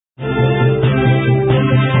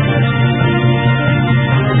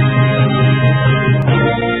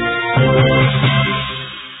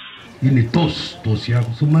ini tos yako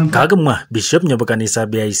Kagmwa Bishop nebo kanisa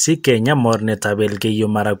BIC Kenya mornetab Elgeyo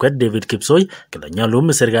Marakwet David Kipsoi kole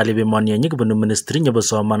nyolu serikali bemonienyi kobun ministry nebo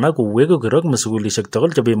somanet kowek korok sukulishek tugul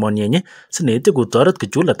chebo bemonienyi sineityo kotoret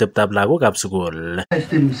kochul ateptab lagokab sukul.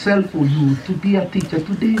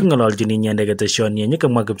 Kong'ololjin inyendet keteshonienyi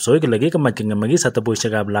kamwa Kipsoi kole kikamach keng'emagis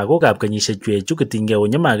ateboshekab lagokab kenyisiek chu ketinygei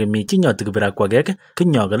onyemagimi chinyoti kibirakwagek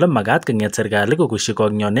kinyo kole magat kong'et serikali kokushi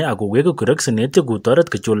kong'yone ak kowek korok sineityo kotoret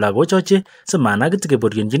kochul lagochoche simanakit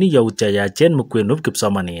keboryenjini yautya yachen mkwenub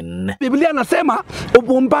kipsomanin. Biblia anasema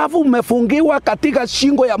upumbavu umefungiwa katika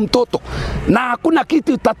shingo ya mtoto na hakuna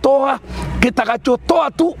kitu itatoa,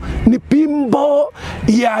 kitakachotoa tu ni pimbo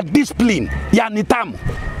ya discipline, ya nidhamu.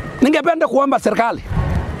 Ningependa kuomba serikali,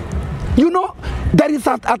 you know, there is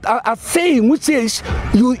a saying which says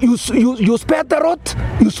you spare the rod,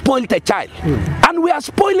 you spoil the child. And we are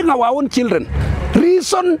spoiling our own children.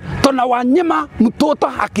 Reason tunawanyima mtoto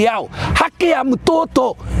haki yao. Haki ya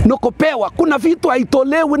mtoto nukupewa. Kuna vitu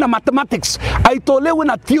haitolewi na mathematics, haitolewi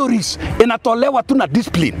na theories, inatolewa tu na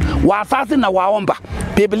discipline. Wazazi na waomba.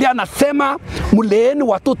 Biblia nasema muleeni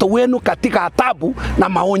watoto wenu katika adabu na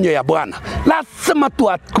maonyo ya Bwana. Lazima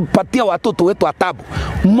tuwapatie watoto wetu adabu.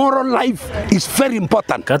 Moral life is very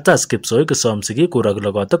important. Katas Kipsoi kosom sigik korok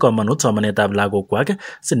logoto komonut somanetab lagokwak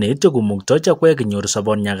sineityo komukto ichekwek konyor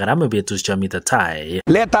sobon nyakaram betusiek chemite tai.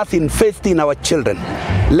 Let us invest in our children.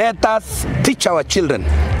 Let us teach our children.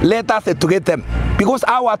 Let us educate them. Because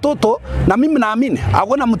our watoto, na mimi naamini,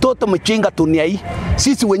 hakuna mtoto mchinga dunia hii.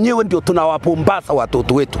 Sisi wenyewe ndio tunawapumbaza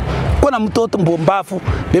watoto wetu. Kuna mtoto mpumbavu.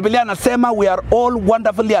 Biblia nasema we are all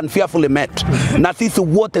wonderfully and fearfully made. Na sisi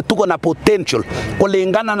wote tuko na potential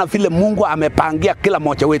kulingana na vile Mungu amepangia kila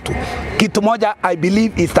mmoja wetu. Kitu moja I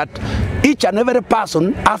believe is that each and every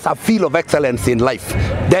person has a feel of excellence in life.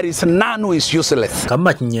 There is none who is useless.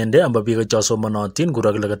 Kamach nyende amba biik chosomanotin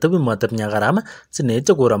kurok lekatebi matep nyakaram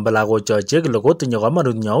sineityo kuramba lagochoche lokotinye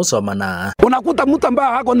komonut nyau somana. Unakuta mtu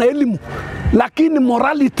ambaye hako na elimu lakini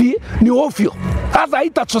morality ni ovyo. Sasa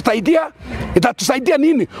itatusaidia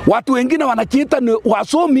nini? Watu wengine wanajiita ni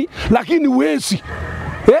wasomi lakini wezi.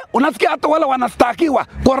 Unasikia hata wala wanastakiwa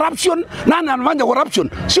corruption. Nani anafanya corruption?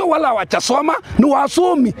 Sio wala wachasoma, ni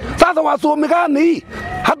wasomi. Sasa wasomi gani hii?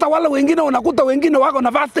 Hata wala wengine unakuta wengine wako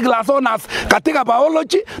na first class honors katika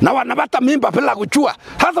biology na wanapata mimba bila kujua.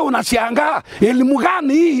 Sasa unashangaa elimu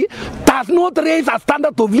gani hii does not raise a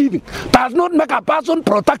standard of living, does not make a person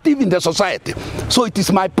productive in the society. So it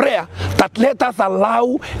is my prayer that let us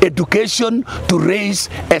allow education to raise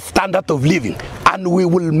a standard of living and we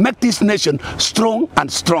will make this nation strong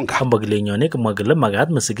and stronger. Ambagile nyone kamwa kole magat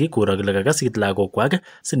masiki kurok lekasit lagokwak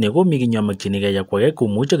sinego mikinyomakchinigei yakwake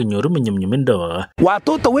kumuche konyoru mnyumnyumindo.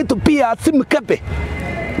 Watoto wetu pia si mkepe.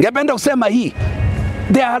 Ngependa kusema hii,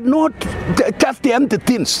 they are not just empty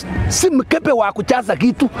things. Si mkepe wa kuchaza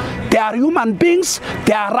kitu. They are human beings,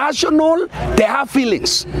 they are rational, they have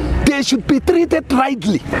feelings. They should be treated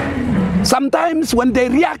rightly. Sometimes when they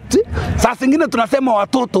react, saa zingine tunasema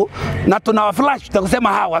watoto na tunawaflash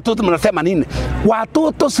tukusema watoto mnasema nini?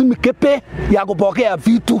 Watoto si mkepe ya kupokea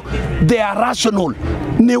vitu. They are rational.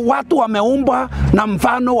 Ni watu wameumbwa na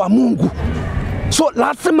mfano wa Mungu. So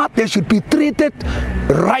lazima they should be treated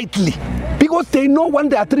rightly because they know when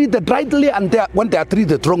they are treated rightly and when they are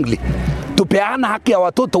treated wrongly. Tupeana haki ya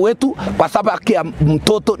watoto wetu kwa sababu haki ya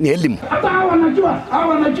mtoto ni elimu.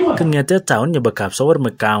 Kengete taon nyeba Kapsawar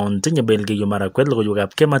County nyeba Elgeyo Marakwet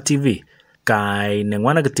logoywekab KEMA TV kai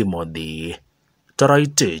nengwana Timothy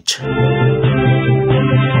Toroitich.